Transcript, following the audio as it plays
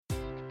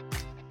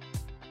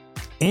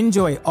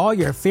Enjoy all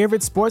your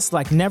favorite sports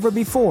like never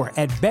before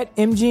at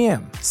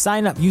BetMGM.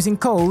 Sign up using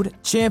code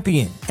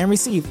CHAMPION and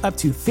receive up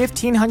to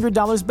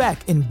 $1,500 back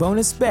in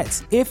bonus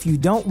bets if you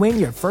don't win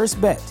your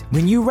first bet.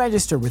 When you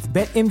register with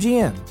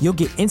BetMGM, you'll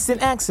get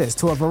instant access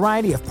to a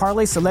variety of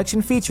parlay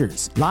selection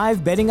features,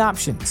 live betting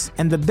options,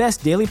 and the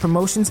best daily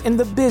promotions in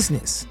the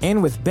business.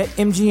 And with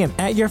BetMGM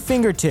at your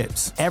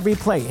fingertips, every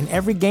play and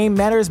every game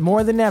matters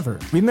more than ever.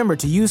 Remember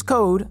to use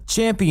code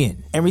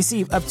CHAMPION and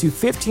receive up to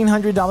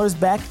 $1,500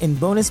 back in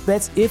bonus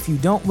bets if you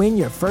don't win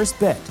your first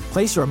bet.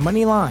 Place your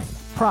money line,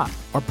 prop,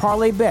 or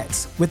parlay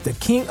bets with the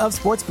king of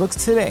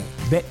sportsbooks today.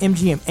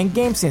 BetMGM and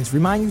GameSense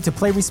remind you to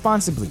play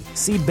responsibly.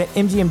 See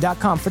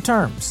BetMGM.com for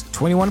terms.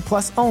 21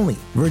 plus only.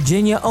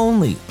 Virginia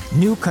only.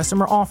 New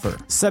customer offer.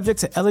 Subject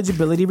to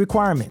eligibility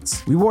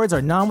requirements. Rewards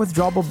are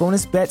non-withdrawable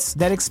bonus bets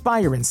that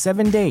expire in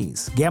 7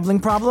 days. Gambling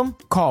problem?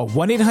 Call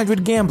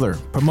 1-800-GAMBLER.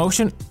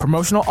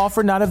 Promotional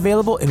offer not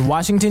available in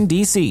Washington,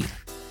 D.C.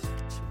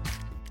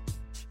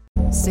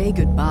 Say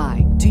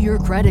goodbye to your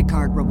credit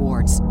card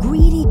rewards.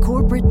 Greedy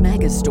corporate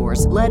mega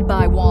stores, led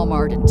by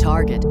Walmart and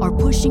Target, are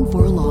pushing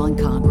for a law in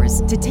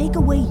Congress to take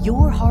away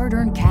your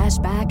hard-earned cash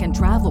back and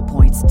travel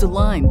points to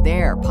line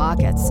their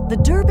pockets. The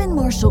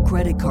Durbin-Marshall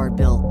credit card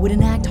bill would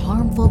enact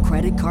harmful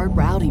credit card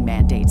routing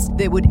mandates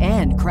that would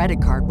end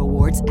credit card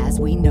rewards as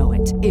we know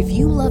it. If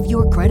you love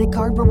your credit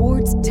card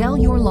rewards, tell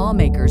your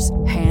lawmakers,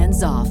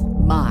 hands off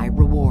my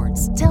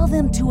rewards. Tell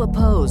them to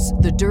oppose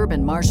the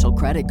Durbin-Marshall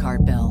credit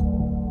card bill.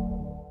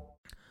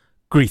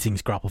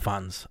 Greetings, Grapple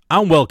fans,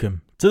 and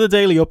welcome to the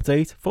Daily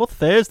Update for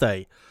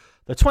Thursday,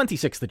 the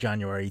 26th of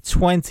January,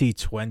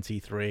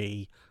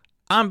 2023.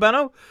 I'm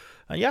Benno.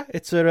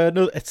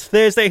 It's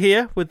Thursday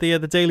here with the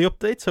Daily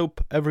Update.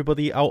 Hope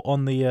everybody out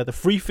on the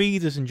free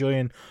feed is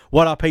enjoying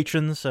what our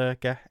patrons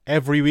get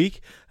every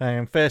week.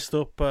 First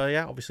up,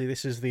 obviously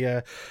this is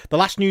the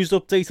last news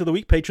update of the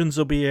week. Patrons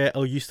will be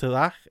used to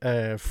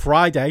that.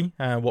 Friday,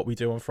 what we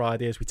do on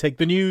Friday is we take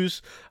the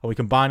news and we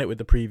combine it with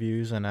the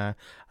previews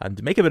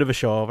and make a bit of a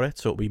show of it.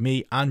 So it'll be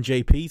me and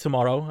JP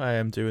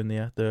tomorrow doing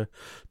the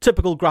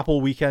typical Grapple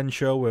weekend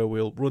show where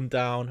we'll run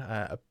down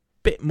a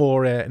bit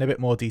more in a bit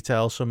more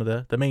detail some of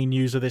the main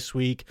news of this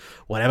week,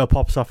 whatever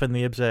pops off in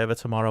the Observer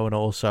tomorrow, and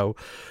also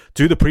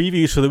do the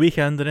previews for the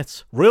weekend. And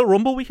it's Royal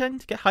Rumble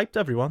weekend. Get hyped,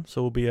 everyone.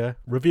 So we'll be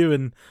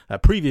previewing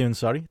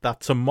that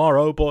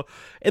tomorrow. But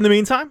in the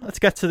meantime, let's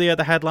get to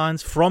the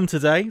headlines from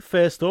today.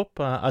 First up,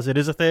 as it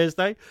is a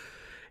Thursday,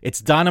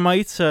 it's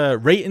Dynamite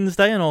ratings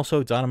day and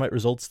also Dynamite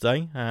results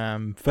day.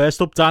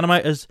 First up,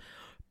 Dynamite has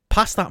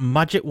passed that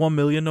magic 1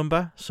 million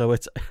number, so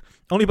it's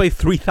only by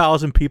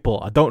 3,000 people.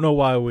 I don't know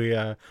why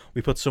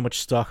we put so much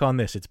stock on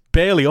this. It's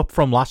barely up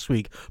from last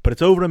week, but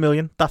it's over 1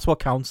 million. That's what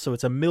counts. So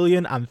it's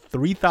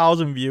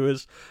 1,003,000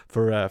 viewers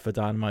for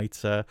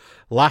Dynamite.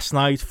 Last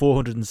night,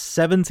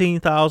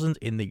 417,000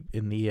 in the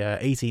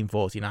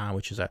 1849,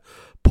 which is a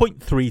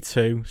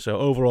 0.32. So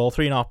overall,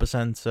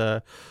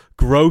 3.5%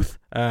 growth.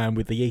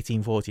 With the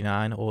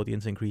 1849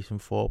 audience increasing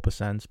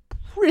 4%.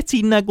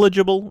 Pretty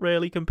negligible,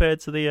 really, compared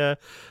to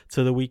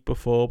the week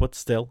before, but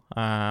still,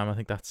 I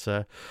think that's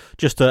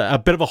just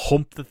a bit of a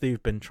hump that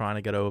they've been trying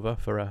to get over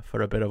for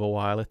a bit of a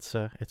while. It's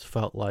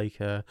felt like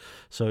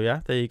so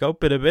yeah, there you go,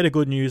 bit of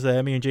good news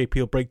there. Me and JP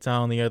will break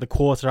down the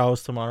quarter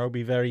hours tomorrow.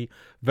 Be very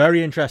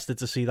very interested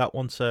to see that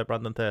once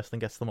Brandon Thurston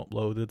gets them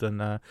uploaded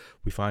and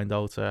we find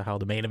out how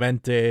the main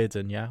event did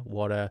and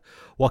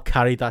what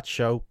carried that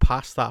show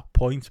past that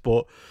point.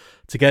 But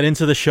to get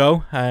into the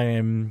show, I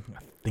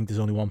think there's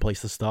only one place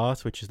to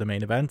start, which is the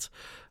main event.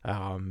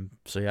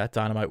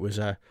 Dynamite was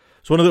it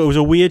was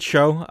a weird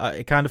show.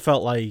 It kind of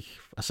felt like,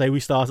 I say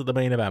we started the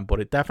main event, but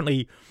it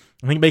definitely,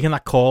 I think making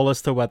that call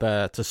as to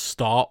whether to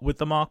start with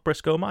the Mark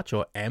Briscoe match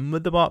or end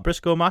with the Mark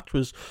Briscoe match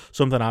was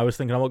something I was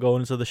thinking about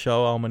going into the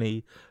show. How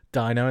many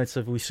Dynamites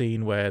have we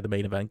seen where the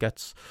main event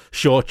gets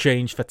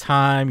shortchanged for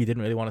time? You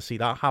didn't really want to see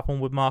that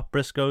happen with Mark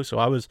Briscoe, so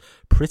I was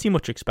pretty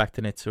much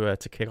expecting it to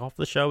kick off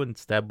the show.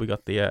 Instead, we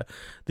got the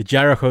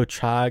Jericho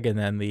tag and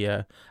then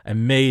the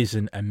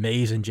amazing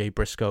Jay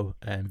Briscoe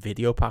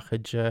video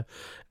package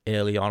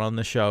early on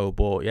the show.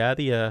 But yeah,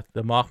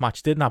 the Mark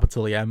match didn't happen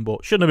till the end,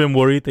 but shouldn't have been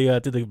worried. They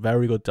did a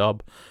very good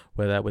job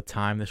with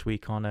time this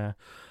week on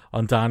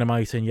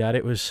Dynamite, and yeah,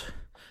 it was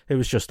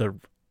just a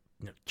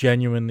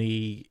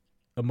genuinely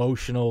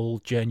emotional,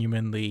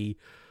 genuinely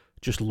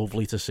just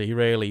lovely to see.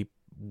 Really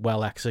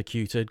well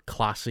executed,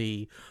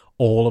 classy,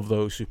 all of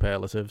those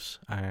superlatives.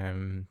 I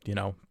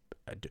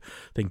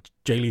think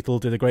Jay Lethal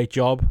did a great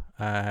job.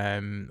 I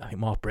think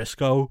Mark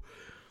Briscoe,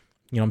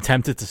 I'm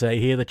tempted to say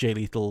here that Jay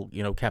Lethal,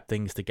 kept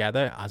things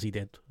together as he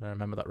did. I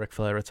remember that Ric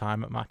Flair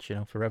retirement match.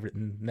 For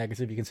everything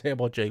negative you can say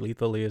about Jay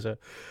Lethal, he is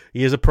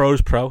a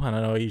pro's pro, and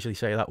I know I usually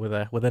say that with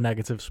a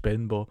negative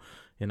spin, but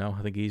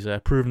I think he's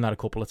proven that a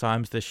couple of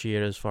times this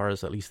year as far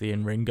as at least the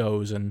in-ring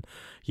goes. And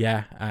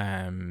yeah,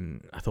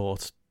 I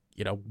thought,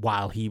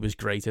 while he was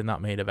great in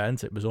that main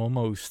event, it was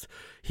almost,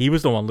 he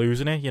was the one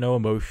losing it,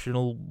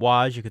 emotional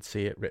wise. You could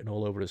see it written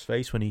all over his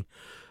face when he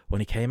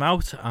came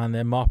out. And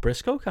then Mark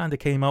Briscoe kind of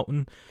came out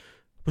and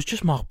was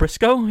just Mark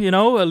Briscoe,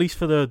 at least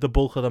for the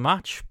bulk of the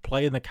match,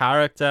 playing the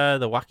character,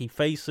 the wacky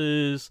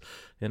faces,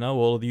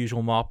 all of the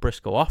usual Mark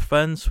Briscoe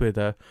offense, with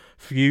a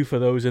few, for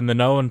those in the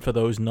know and for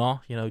those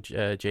not,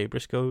 Jay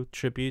Briscoe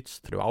tributes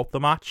throughout the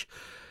match.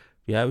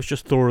 Yeah, it was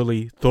just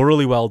thoroughly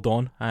well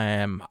done.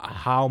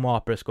 How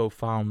Mark Briscoe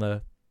found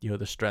the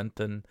strength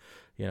and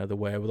the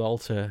wherewithal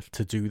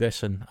to do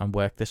this and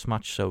work this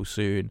match so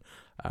soon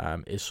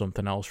is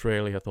something else.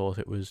 Really, I thought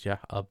it was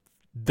a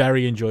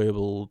very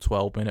enjoyable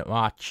 12-minute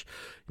match.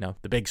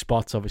 The big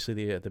spots,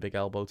 obviously the big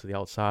elbow to the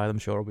outside. I'm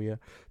sure we'll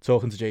be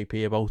talking to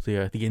JP about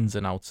the ins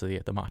and outs of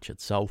the match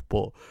itself.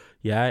 But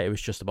yeah, it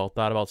was just about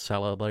that, about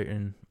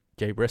celebrating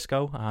Jay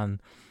Briscoe,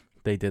 and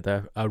they did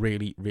a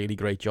really, really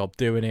great job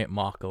doing it.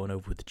 Mark going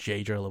over with the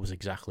J Driller was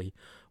exactly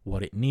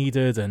what it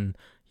needed, and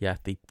yeah,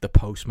 the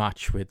post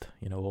match with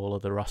all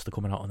of the roster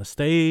coming out on the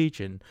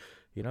stage, and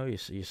your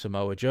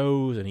Samoa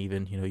Joes, and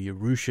even your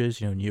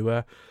Rushas,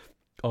 newer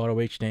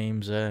ROH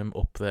names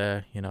up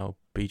there,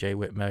 BJ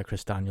Whitmer,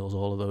 Chris Daniels,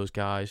 all of those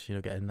guys,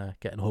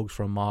 getting hugs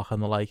from Mark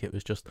and the like.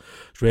 It's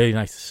really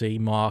nice to see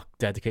Mark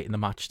dedicating the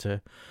match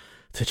to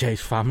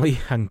Jay's family,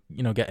 and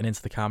getting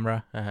into the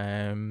camera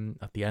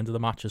at the end of the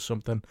match is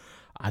something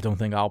I don't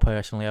think I'll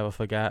personally ever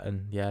forget.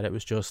 And yeah, it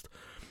was just,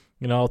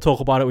 I'll talk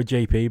about it with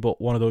JP,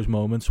 but one of those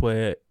moments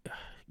where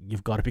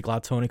you've got to be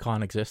glad Tony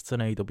Khan exists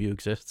and AEW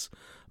exists.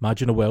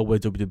 Imagine a world where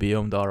WWE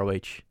owned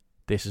ROH.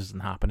 This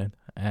isn't happening.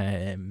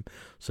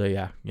 So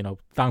yeah,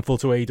 thankful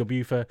to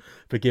AEW for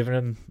giving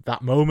him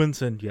that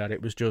moment, and yeah,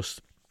 it was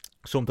just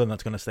something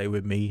that's going to stay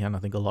with me, and I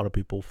think a lot of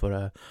people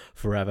for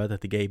forever,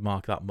 that they gave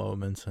Mark that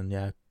moment. And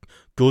yeah,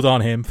 good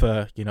on him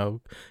for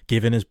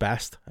giving his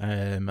best,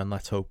 and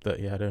let's hope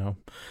that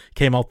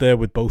came out there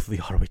with both of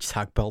the ROH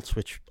tag belts,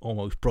 which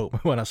almost broke me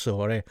when I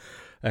saw it.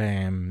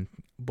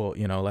 But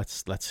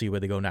let's see where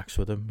they go next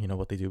with him.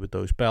 What they do with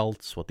those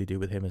belts, what they do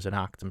with him as an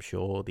act. I'm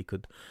sure they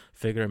could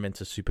figure him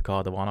into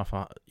Supercard of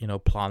Honor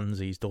plans.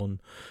 He's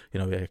done.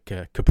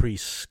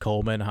 Caprice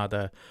Coleman had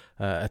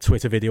a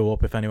Twitter video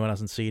up, if anyone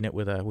hasn't seen it,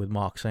 with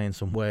Mark saying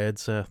some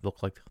words.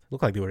 Looked like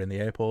they were in the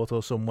airport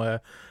or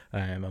somewhere.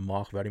 And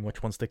Mark very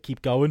much wants to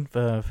keep going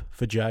for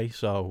Jay.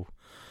 So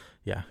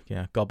yeah,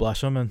 God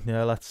bless him, and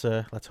yeah, let's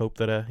hope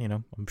that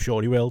I'm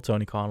sure he will.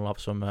 Tony Khan will have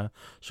some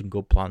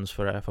good plans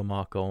for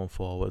Mark going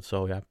forward.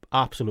 So yeah,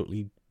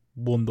 absolutely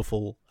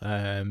wonderful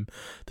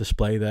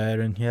display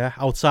there, and yeah,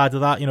 outside of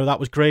that, that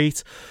was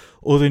great.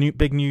 Other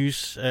big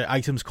news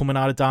items coming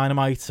out of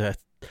Dynamite.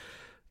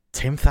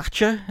 Tim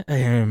Thatcher, as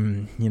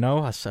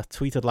I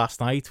tweeted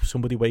last night,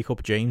 somebody wake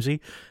up Jamesy.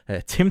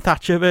 Tim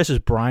Thatcher versus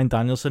Bryan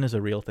Danielson is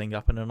a real thing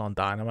happening on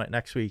Dynamite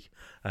next week.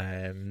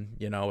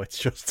 It's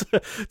just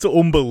it's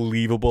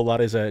unbelievable.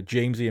 That is a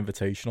Jamesy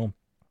Invitational.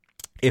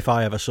 If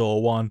I ever saw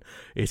one,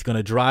 it's going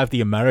to drive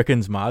the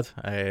Americans mad,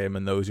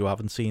 and those who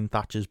haven't seen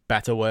Thatcher's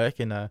better work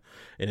in a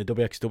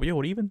WXW,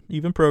 or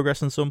even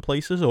Progress in some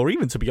places, or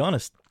even, to be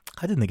honest,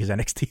 I didn't think his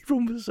NXT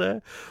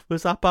run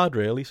was that bad,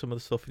 really. Some of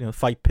the stuff,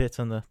 Fight Pit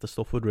and the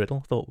stuff with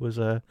Riddle, I thought was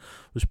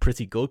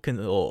pretty good,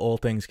 all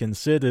things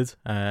considered.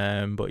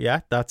 But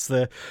yeah, that's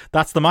the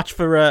match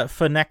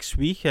for next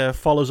week.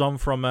 Follows on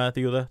from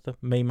the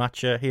main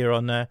match here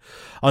on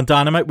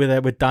Dynamite,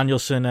 with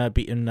Danielson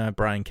beating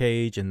Brian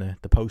Cage, and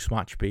the post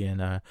match being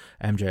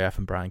MJF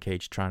and Brian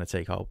Cage trying to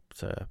take out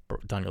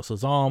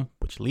Danielson's arm,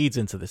 which leads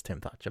into this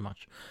Tim Thatcher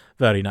match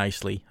very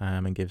nicely,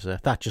 and gives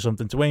Thatcher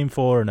something to aim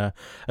for and a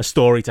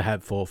story to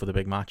head for the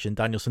big match. And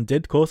Danielson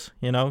did cut,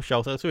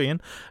 shout out to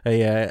Ian,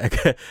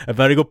 a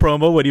very good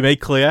promo where he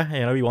made clear,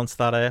 he wants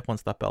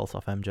that belt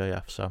off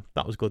MJF. So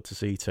that was good to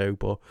see too.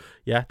 But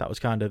yeah, that was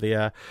kind of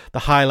the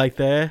highlight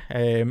there.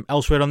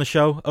 Elsewhere on the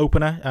show,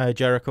 opener,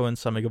 Jericho and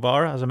Sammy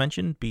Guevara, as I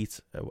mentioned, beat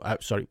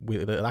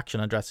with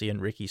Action Andretti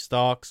and Ricky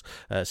Starks.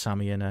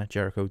 Sammy and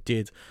Jericho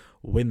did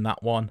win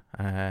that one.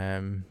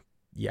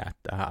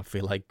 I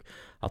feel like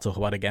I'll talk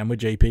about it again with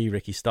JP.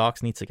 Ricky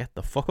Starks needs to get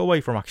the fuck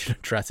away from Action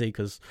Andretti,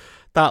 because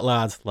that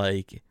lad,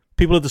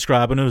 people are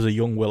describing him as a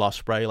young Will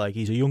Ospreay.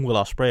 He's a young Will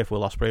Ospreay if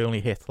Will Ospreay only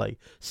hit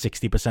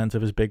 60%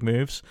 of his big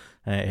moves.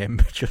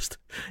 Just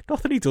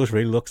not that he does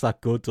really looks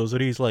that good, does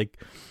it? He's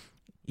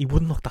he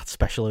wouldn't look that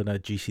special in a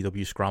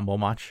GCW Scramble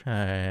match.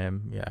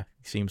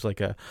 He seems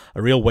like a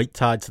real weight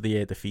tied to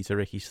the defeat of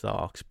Ricky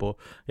Starks. But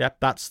yeah,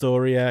 that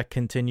story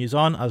continues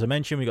on. As I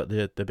mentioned, we got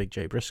the big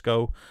Jay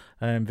Briscoe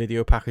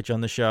video package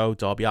on the show.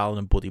 Darby Allin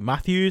and Buddy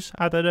Matthews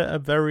had a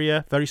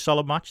very very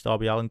solid match.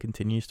 Darby Allin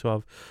continues to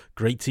have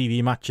great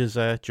TV matches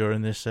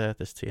during this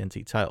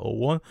TNT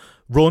title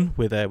run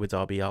with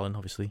Darby Allin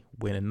obviously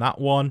winning that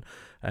one.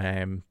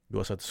 We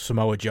also had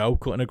Samoa Joe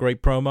cutting a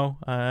great promo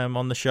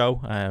on the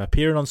show,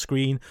 appearing on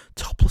screen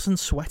topless and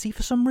sweaty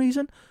for some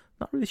reason.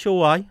 Not really sure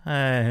why,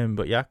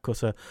 but yeah,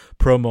 cut a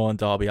promo on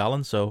Darby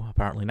Allin. So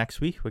apparently next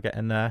week we're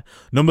getting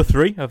number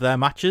 3 of their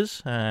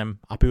matches.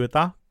 Happy with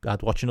that.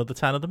 I'd watch another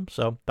 10 of them,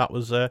 so that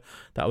was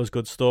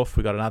good stuff.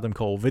 We got an Adam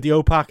Cole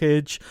video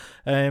package,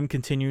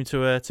 continuing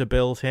to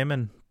build him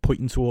and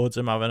pointing towards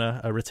him having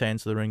a return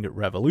to the ring at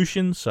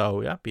Revolution.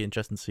 So yeah, be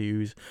interesting to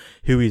see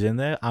who he's in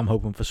there. I'm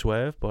hoping for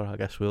Swerve, but I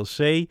guess we'll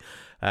see.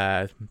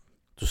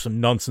 just some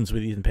nonsense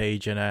with Ethan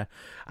Page and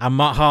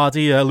Matt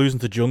Hardy losing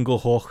to Jungle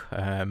Hook.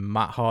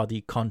 Matt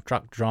Hardy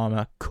contract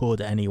drama.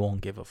 Could anyone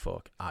give a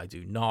fuck? I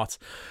do not.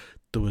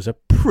 There was a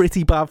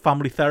pretty bad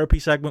family therapy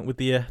segment with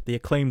the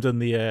Acclaimed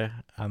and the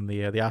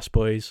Ass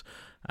Boys.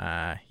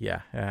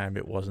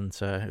 It wasn't.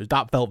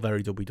 That felt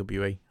very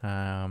WWE.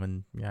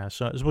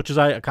 So as much as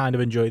I kind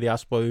of enjoy the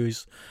Ass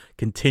Boys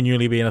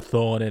continually being a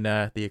thorn in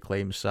the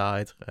Acclaimed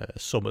side,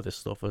 some of this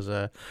stuff was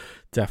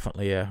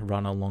definitely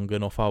ran on long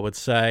enough, I would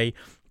say.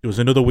 There was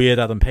another weird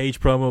Adam Page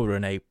promo with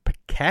Renee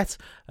Paquette,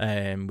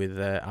 with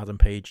Adam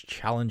Page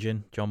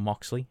challenging Jon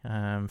Moxley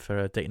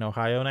for Dayton,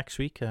 Ohio next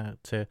week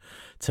to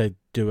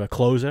do a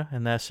closer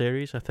in their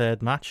series, a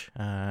third match.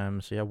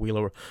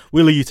 Wheeler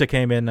Yuta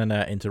came in and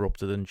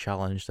interrupted and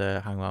challenged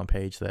Hangman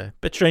Page there.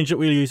 Bit strange that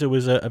Wheeler Yuta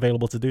was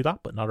available to do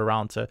that, but not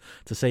around to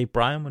save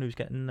Bryan when he was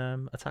getting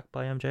attacked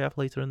by MJF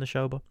later in the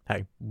show. But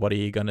hey, what are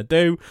you going to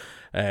do?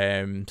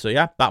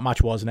 That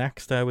match was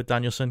next with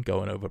Danielson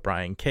going over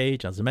Brian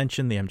Cage, as I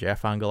mentioned, the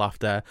MJF angle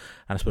after,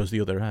 and I suppose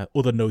the other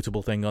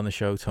notable thing on the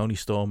show, Toni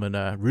Storm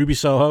and Ruby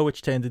Soho,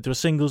 which turned into a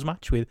singles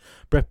match with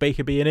Britt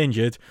Baker being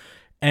injured,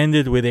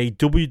 ended with a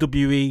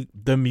WWE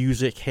The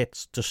Music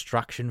Hits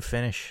distraction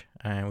finish,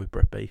 with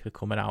Britt Baker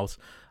coming out,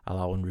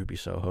 allowing Ruby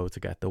Soho to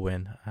get the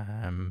win.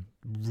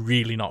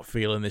 Really not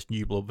feeling this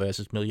New Blood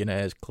versus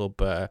Millionaires Club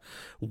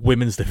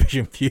women's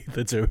division feud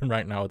they're doing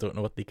right now. I don't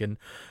know what they can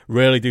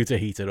really do to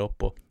heat it up,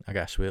 but I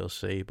guess we'll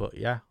see. But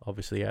yeah,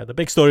 obviously, the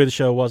big story of the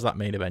show was that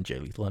main event, Jay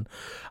Lethal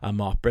and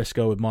Mark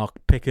Briscoe, with Mark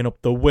picking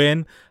up the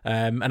win.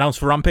 Announced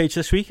for Rampage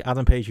this week,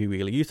 Adam Page v.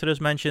 Wheeler Yuta as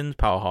mentioned,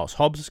 Powerhouse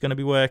Hobbs is going to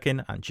be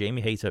working, and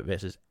Jamie Hayter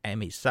versus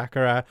Emi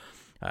Sakura.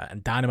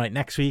 And Dynamite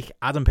next week,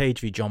 Adam Page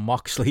v. Jon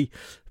Moxley,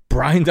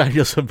 Bryan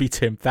Danielson v.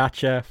 Tim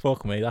Thatcher.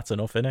 Fuck me, that's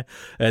enough, innit?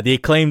 The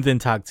Acclaimed in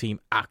tag team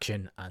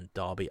action, and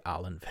Darby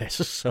Allin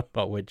versus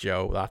Samoa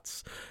Joe.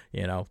 That's,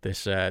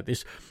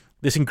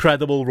 this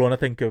incredible run, I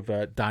think, of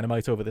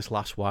Dynamite over this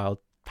last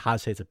while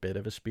has hit a bit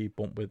of a speed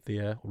bump with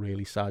the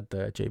really sad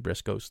Jay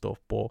Briscoe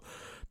stuff, but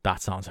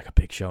that sounds like a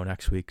big show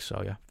next week.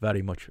 So yeah,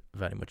 very much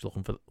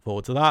looking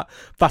forward to that.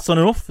 That's not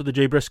enough for the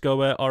Jay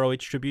Briscoe ROH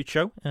tribute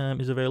show.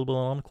 Is available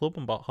on the club.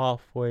 I'm about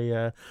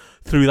halfway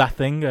through that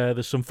thing.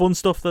 There's some fun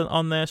stuff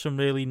on there. Some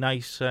really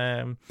nice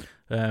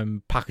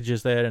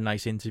packages there, and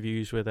nice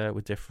interviews with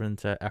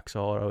different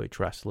ex-ROH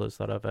wrestlers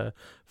that I've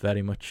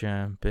very much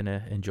been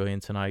enjoying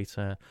tonight.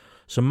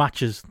 Some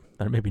matches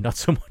that I'm maybe not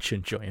so much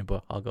enjoying,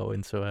 but I'll go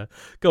into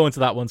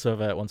that once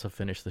I've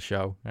finished the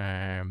show.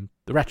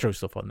 The retro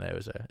stuff on there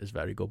is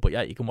very good, but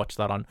yeah, you can watch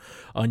that on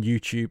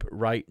YouTube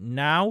right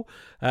now.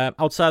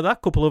 Outside of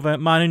that, couple of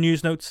minor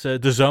news notes.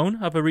 DAZN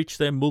have reached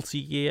their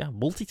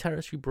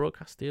multi-territory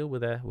broadcast deal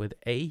with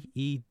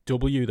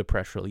AEW. The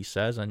press release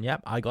says, and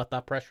yep, I got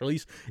that press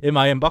release in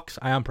my inbox.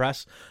 I am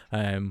press.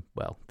 The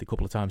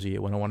couple of times a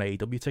year when I want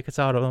AEW tickets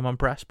out of them, I'm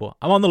press, but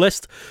I'm on the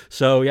list.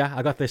 So yeah,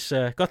 I got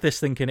this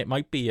thinking it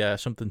might be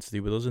something to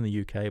do with us in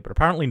the UK, but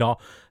apparently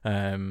not.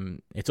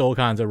 It's all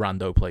kinds of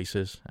rando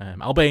places.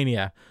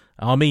 Albania,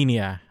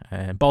 Armenia,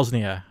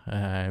 Bosnia,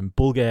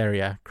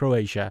 Bulgaria,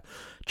 Croatia,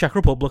 Czech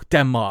Republic,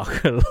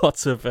 Denmark.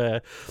 lots of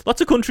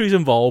countries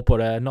involved,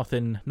 but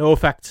no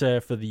effect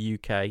for the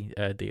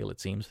UK deal, it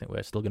seems. I think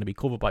we're still going to be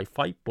covered by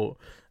FITE, but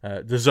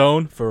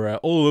DAZN for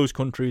all those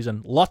countries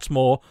and lots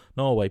more.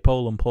 Norway,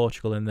 Poland,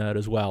 Portugal in there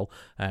as well.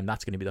 And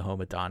that's going to be the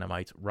home of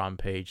Dynamite,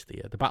 Rampage,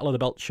 the Battle of the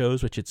Belt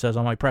shows, which it says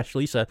on my press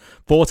release,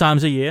 4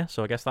 times a year.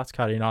 So I guess that's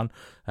carrying on.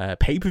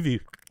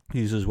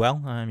 Pay-per-views as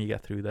well. You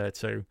get through there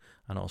too.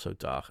 And also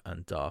Dark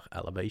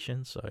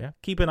Elevation. So yeah,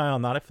 keep an eye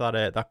on that if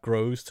that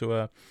grows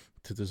to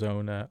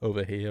DAZN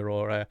over here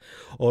or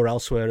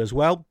elsewhere as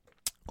well.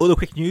 Other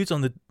quick news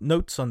on the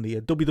notes on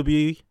the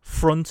WWE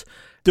front.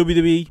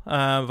 WWE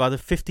have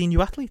added 15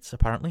 new athletes,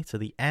 apparently, to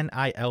the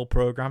NIL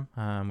program,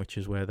 which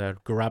is where they're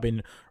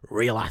grabbing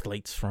real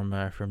athletes from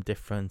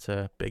different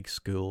big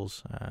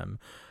schools.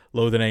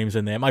 Load of names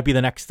in there. It might be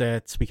the next,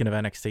 speaking of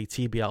NXT,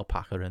 TBL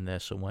Packer in there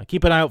somewhere.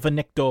 Keep an eye out for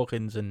Nick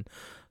Dawkins and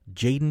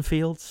Jaden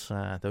Fields.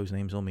 Those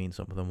names will mean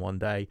something one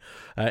day.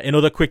 In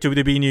other quick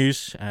WWE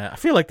news, I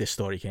feel like this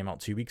story came out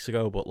 2 weeks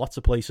ago, but lots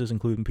of places,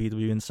 including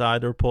PW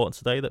Insider, reporting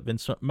today that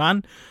Vince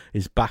McMahon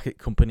is back at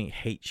company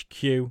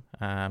HQ,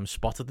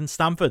 spotted in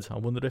Stamford. I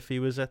wondered if he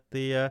was at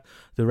the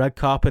red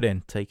carpet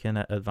taking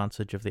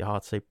advantage of the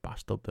heart-shaped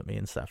bathtub that me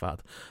and Steph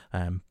had.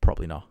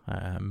 Probably not,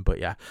 but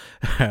yeah,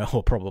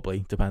 or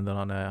probably, depending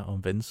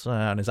on Vince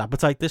and his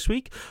appetite this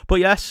week. But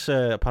yes,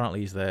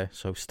 apparently he's there.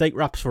 So steak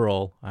wraps for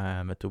all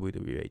at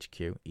WWE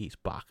HQ. He's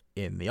back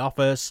in the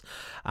office.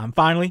 And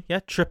finally,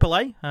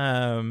 AAA.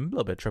 A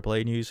little bit of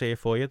AAA news here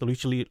for you. The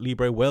Lucha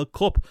Libre World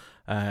Cup,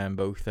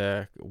 both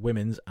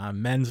women's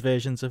and men's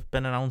versions have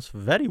been announced.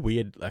 Very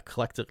weird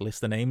eclectic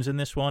list of names in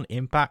this one.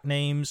 Impact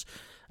names,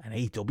 an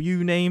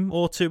AW name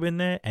or two in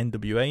there,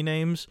 NWA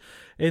names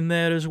in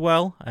there as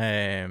well.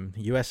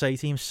 USA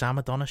team, Sam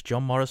Adonis,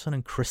 John Morrison,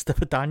 and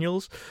Christopher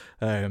Daniels.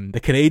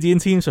 The Canadian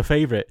team's a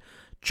favourite,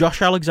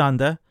 Josh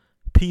Alexander,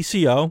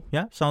 PCO,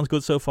 yeah, sounds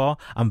good so far,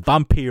 and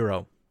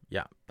Vampiro.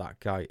 Yeah,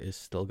 that guy is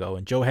still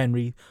going. Joe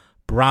Henry,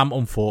 Bram,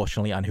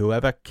 unfortunately, and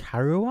whoever,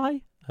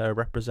 Karuai,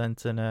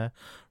 representing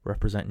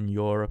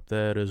Europe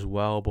there as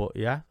well. But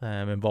yeah,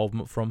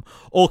 involvement from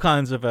all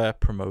kinds of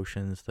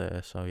promotions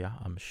there. So yeah,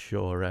 I'm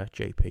sure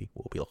JP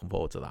will be looking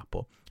forward to that.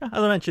 But yeah,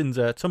 as I mentioned,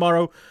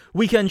 tomorrow,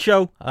 weekend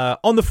show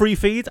on the free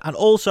feed and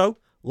also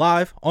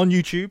live on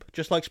YouTube,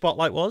 just like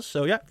Spotlight was.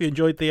 So yeah, if you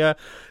enjoyed the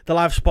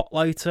live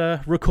Spotlight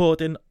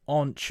recording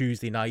on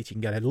Tuesday night, you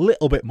can get a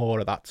little bit more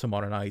of that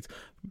tomorrow night.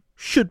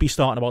 Should be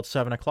starting about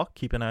 7 o'clock.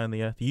 Keep an eye on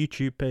the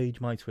YouTube page,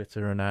 my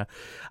Twitter,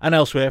 and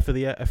elsewhere for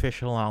the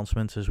official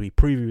announcements as we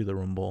preview the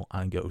Rumble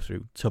and go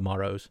through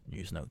tomorrow's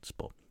news notes.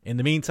 But in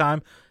the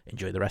meantime,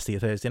 enjoy the rest of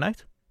your Thursday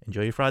night,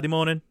 enjoy your Friday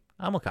morning,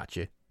 and we'll catch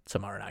you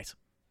tomorrow night.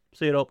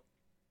 See you all.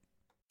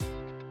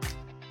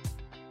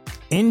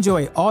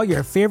 Enjoy all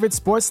your favorite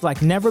sports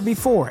like never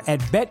before at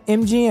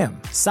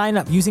BetMGM. Sign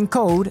up using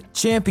code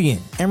CHAMPION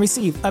and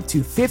receive up to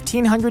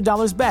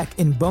 $1,500 back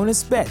in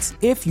bonus bets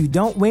if you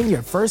don't win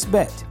your first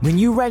bet. When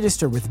you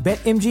register with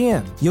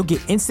BetMGM, you'll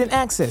get instant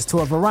access to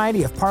a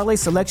variety of parlay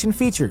selection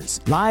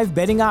features, live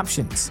betting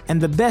options,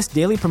 and the best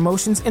daily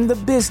promotions in the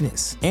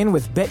business. And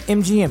with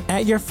BetMGM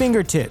at your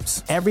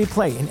fingertips, every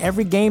play and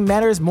every game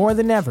matters more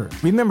than ever.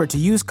 Remember to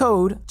use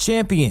code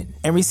CHAMPION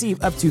and receive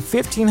up to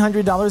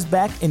 $1,500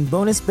 back in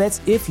bonus bets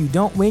if you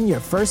don't win your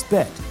first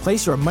bet.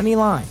 Place your money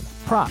line,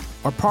 prop,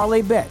 or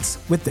parlay bets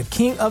with the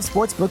king of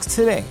sportsbooks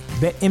today.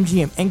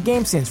 BetMGM and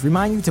GameSense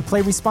remind you to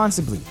play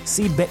responsibly.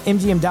 See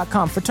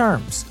BetMGM.com for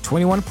terms.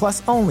 21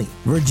 plus only.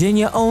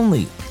 Virginia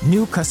only.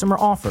 New customer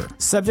offer.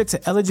 Subject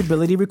to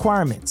eligibility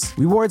requirements.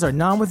 Rewards are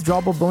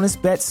non-withdrawable bonus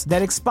bets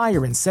that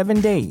expire in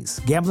 7 days.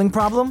 Gambling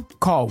problem?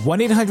 Call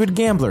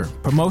 1-800-GAMBLER.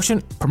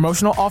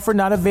 Promotional offer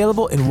not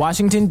available in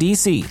Washington,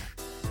 D.C.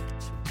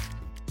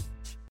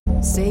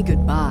 Say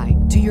goodbye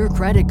to your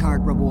credit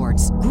card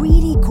rewards.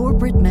 Greedy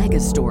corporate mega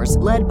stores,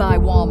 led by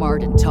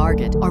Walmart and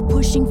Target, are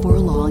pushing for a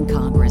law in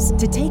Congress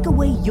to take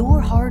away your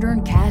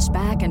hard-earned cash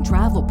back and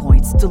travel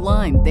points to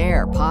line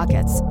their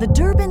pockets. The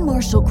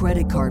Durbin-Marshall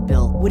credit card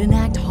bill would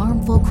enact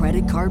harmful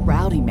credit card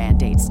routing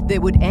mandates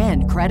that would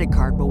end credit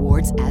card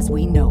rewards as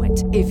we know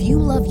it. If you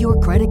love your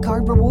credit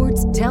card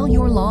rewards, tell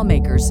your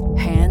lawmakers,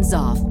 hands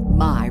off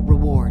my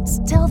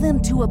rewards. Tell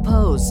them to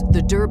oppose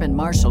the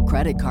Durbin-Marshall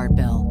credit card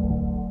bill.